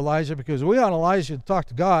talk to Elijah because we want Elijah to talk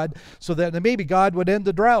to God so that maybe God would end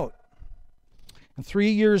the drought. And 3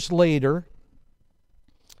 years later,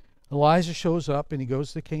 Elijah shows up and he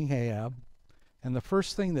goes to King Ahab. And the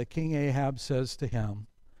first thing that King Ahab says to him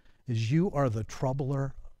is, you are the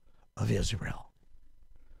troubler of Israel.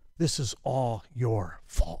 This is all your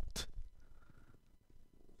fault.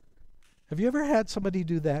 Have you ever had somebody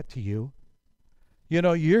do that to you?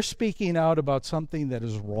 You're speaking out about something that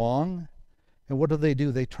is wrong, and what do?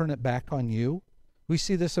 They turn it back on you. We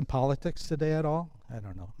see this in politics today at all? I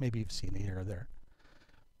don't know. Maybe you've seen it here or there.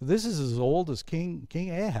 But this is as old as King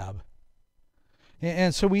Ahab.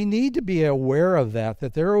 And so we need to be aware of that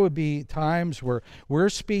there would be times where we're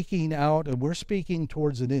speaking out and we're speaking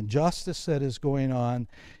towards an injustice that is going on,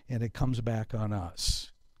 and it comes back on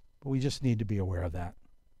us. But we just need to be aware of that.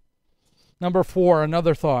 Number 4,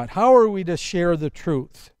 another thought. How are we to share the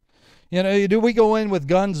truth? Do we go in with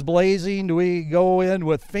guns blazing? Do we go in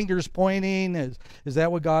with fingers pointing? Is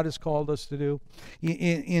that what God has called us to do?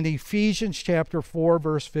 In Ephesians chapter 4,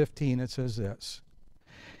 verse 15, it says this.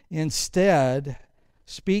 Instead,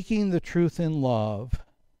 speaking the truth in love,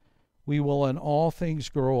 we will in all things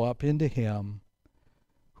grow up into him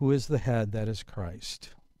who is the head, that is Christ.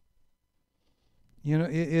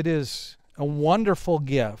 It is a wonderful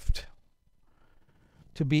gift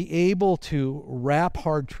to be able to wrap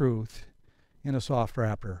hard truth in a soft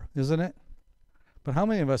wrapper, isn't it? But how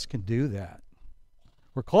many of us can do that?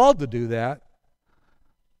 We're called to do that,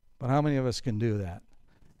 but how many of us can do that?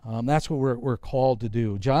 That's what we're called to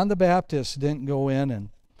do. John the Baptist didn't go in and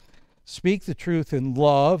speak the truth in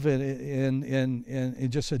love and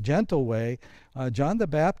in just a gentle way. John the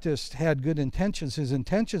Baptist had good intentions. His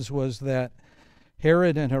intentions was that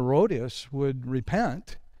Herod and Herodias would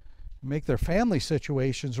repent, make their family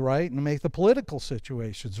situations right, and make the political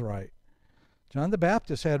situations right. John the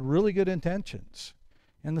Baptist had really good intentions.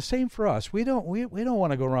 And the same for us. We don't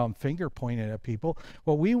want to go around finger pointing at people.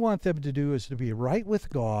 What we want them to do is to be right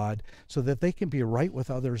with God so that they can be right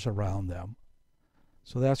with others around them.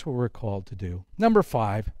 So that's what we're called to do. Number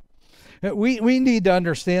 5, we need to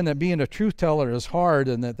understand that being a truth teller is hard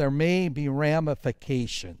and that there may be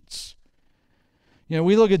ramifications.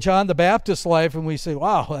 We look at John the Baptist's life and we say,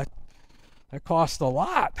 wow, that cost a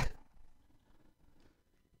lot.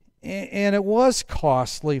 And it was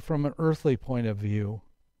costly from an earthly point of view,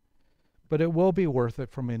 but it will be worth it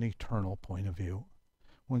from an eternal point of view.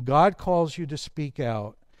 When God calls you to speak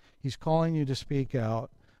out, he's calling you to speak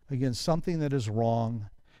out against something that is wrong,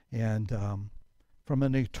 and from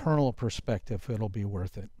an eternal perspective, it'll be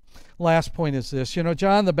worth it. Last point is this.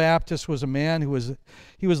 John the Baptist was a man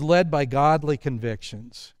he was led by godly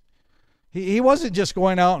convictions. He wasn't just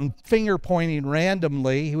going out and finger pointing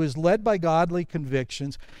randomly. He was led by godly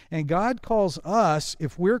convictions. And God calls us,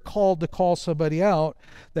 if we're called to call somebody out,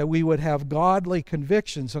 that we would have godly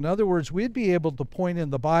convictions. In other words, we'd be able to point in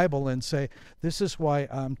the Bible and say, this is why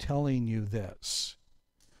I'm telling you this.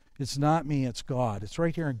 It's not me, it's God. It's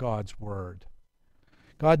right here in God's Word.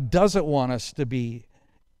 God doesn't want us to be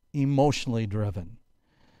emotionally driven.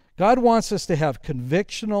 God wants us to have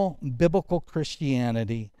convictional biblical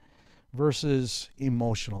Christianity versus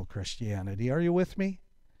emotional Christianity. Are you with me?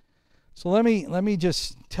 So let me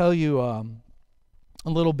just tell you a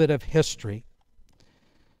little bit of history.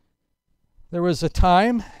 There was a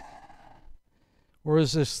time where there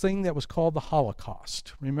was this thing that was called the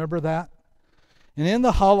Holocaust. Remember that? And in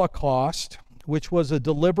the Holocaust, which was a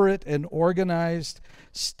deliberate and organized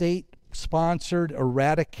state-sponsored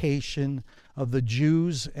eradication of the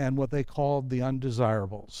Jews and what they called the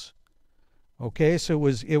undesirables. Okay, so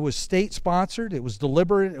it was state-sponsored, it was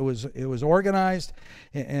deliberate, it was organized,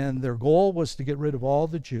 and their goal was to get rid of all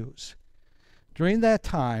the Jews. During that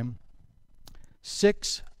time,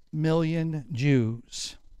 6 million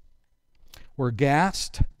Jews were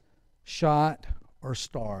gassed, shot, or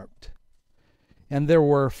starved. And there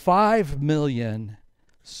were 5 million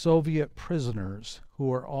Soviet prisoners who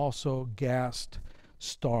were also gassed,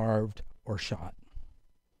 starved, or shot.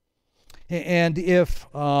 And if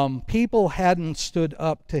people hadn't stood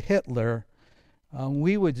up to Hitler,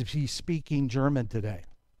 we would be speaking German today.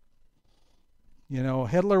 You know,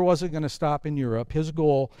 Hitler wasn't going to stop in Europe. His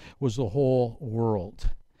goal was the whole world.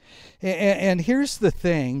 And here's the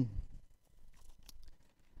thing.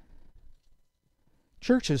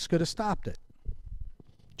 Churches could have stopped it.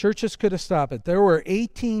 Churches could have stopped it. There were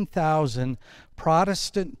 18,000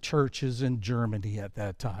 Protestant churches in Germany at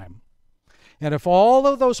that time. And if all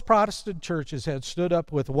of those Protestant churches had stood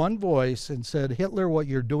up with one voice and said, Hitler, what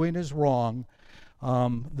you're doing is wrong,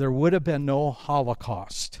 there would have been no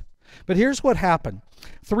Holocaust. But here's what happened.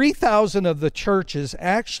 3,000 of the churches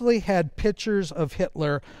actually had pictures of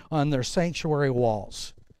Hitler on their sanctuary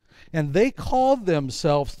walls. And they called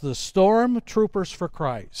themselves the Stormtroopers for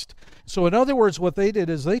Christ. So in other words, what they did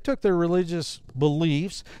is they took their religious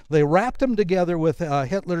beliefs, they wrapped them together with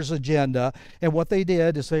Hitler's agenda, and what they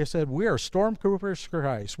did is they said, we are Stormtroopers for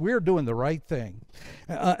Christ. We are doing the right thing.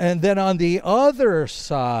 And then on the other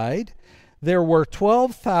side, there were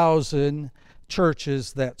 12,000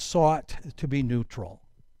 churches that sought to be neutral.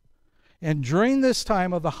 And during this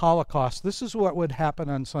time of the Holocaust, this is what would happen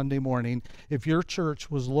on Sunday morning if your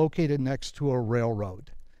church was located next to a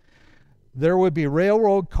railroad. There would be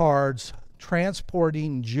railroad cars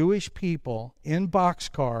transporting Jewish people in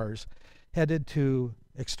boxcars headed to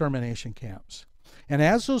extermination camps. And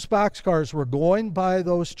as those boxcars were going by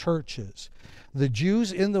those churches, the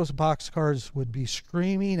Jews in those boxcars would be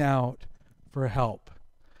screaming out for help.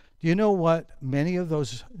 Do you know what many of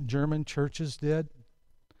those German churches did?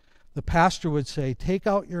 The pastor would say, take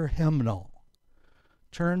out your hymnal,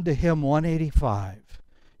 turn to hymn 185,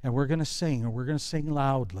 and we're going to sing, and we're going to sing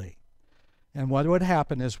loudly. And what would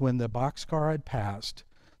happen is when the boxcar had passed,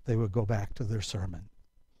 they would go back to their sermon.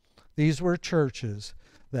 These were churches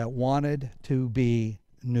that wanted to be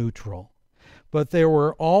neutral. But there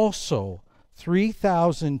were also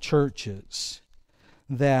 3,000 churches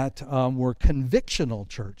that were convictional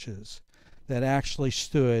churches that actually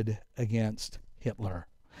stood against Hitler.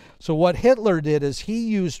 So what Hitler did is he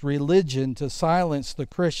used religion to silence the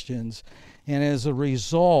Christians, and as a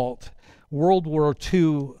result, World War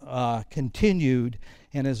II continued,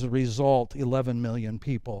 and as a result, 11 million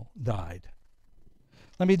people died.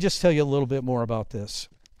 Let me just tell you a little bit more about this.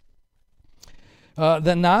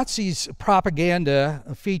 The Nazis' propaganda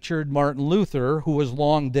featured Martin Luther, who was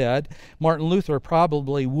long dead. Martin Luther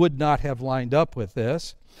probably would not have lined up with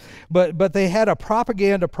this. But they had a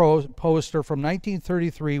propaganda poster from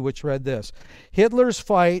 1933 which read this: Hitler's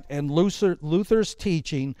fight and Luther's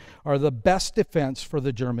teaching are the best defense for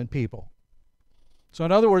the German people. So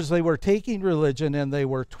in other words, they were taking religion and they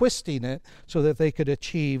were twisting it so that they could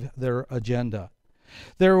achieve their agenda.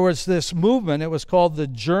 There was this movement, it was called the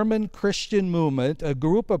German Christian Movement, a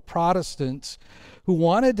group of Protestants who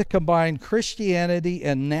wanted to combine Christianity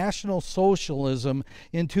and National Socialism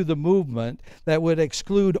into the movement that would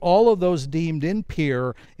exclude all of those deemed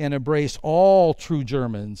impure and embrace all true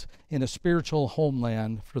Germans in a spiritual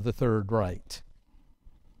homeland for the Third Reich.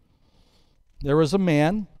 There was a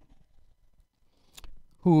man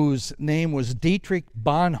whose name was Dietrich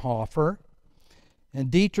Bonhoeffer,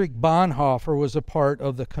 and Dietrich Bonhoeffer was a part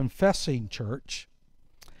of the Confessing Church.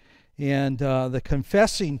 And the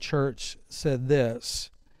Confessing Church said this.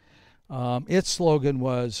 Its slogan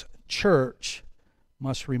was, church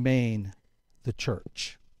must remain the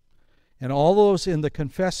church. And all those in the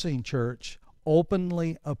confessing church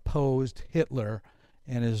openly opposed Hitler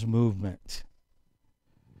and his movement.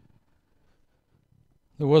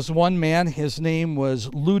 There was one man, his name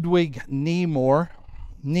was Ludwig Niemöller.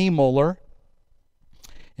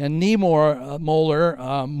 And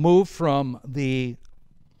Niemöller moved from the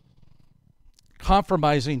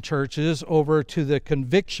compromising churches over to the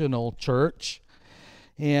convictional church.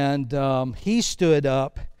 And he stood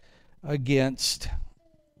up against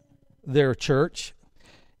their church.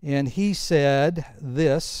 And he said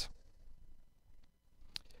this: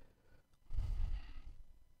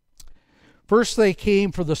 "First they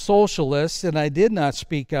came for the socialists, and I did not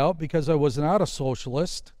speak out because I was not a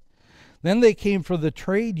socialist. Then they came for the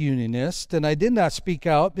trade unionists, and I did not speak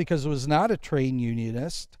out because I was not a trade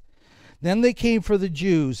unionist. Then they came for the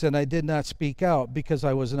Jews, and I did not speak out because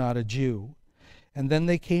I was not a Jew. And then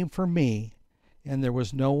they came for me, and there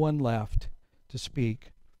was no one left to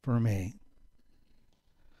speak for me."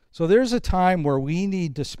 So there's a time where we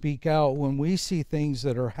need to speak out when we see things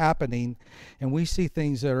that are happening and we see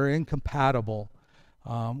things that are incompatible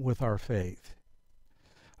with our faith.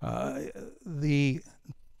 The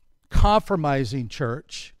compromising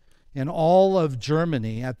church in all of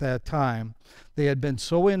Germany at that time, they had been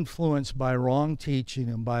so influenced by wrong teaching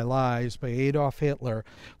and by lies by Adolf Hitler.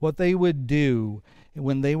 What they would do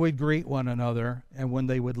when they would greet one another and when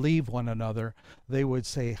they would leave one another, they would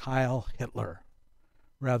say Heil Hitler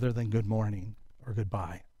rather than good morning or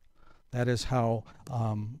goodbye. That is how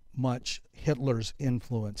much Hitler's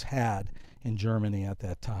influence had in Germany at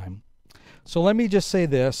that time. So let me just say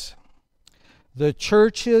this. The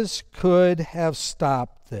churches could have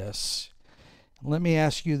stopped this. Let me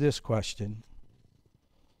ask you this question.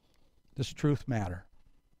 Does truth matter?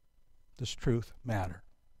 Does truth matter?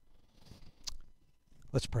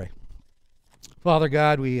 Let's pray. Father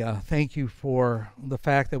God, we thank you for the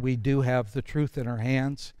fact that we do have the truth in our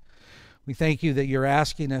hands. We thank you that you're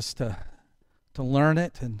asking us to learn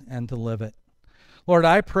it and to live it. Lord,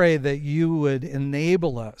 I pray that you would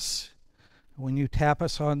enable us, when you tap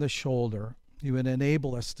us on the shoulder, you would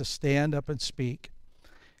enable us to stand up and speak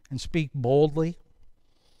boldly,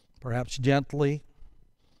 perhaps gently,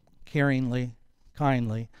 caringly,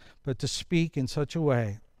 kindly, but to speak in such a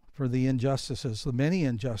way for the injustices, the many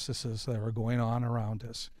injustices that are going on around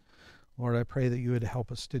us. Lord, I pray that you would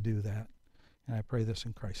help us to do that. And I pray this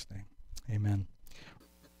in Christ's name. Amen.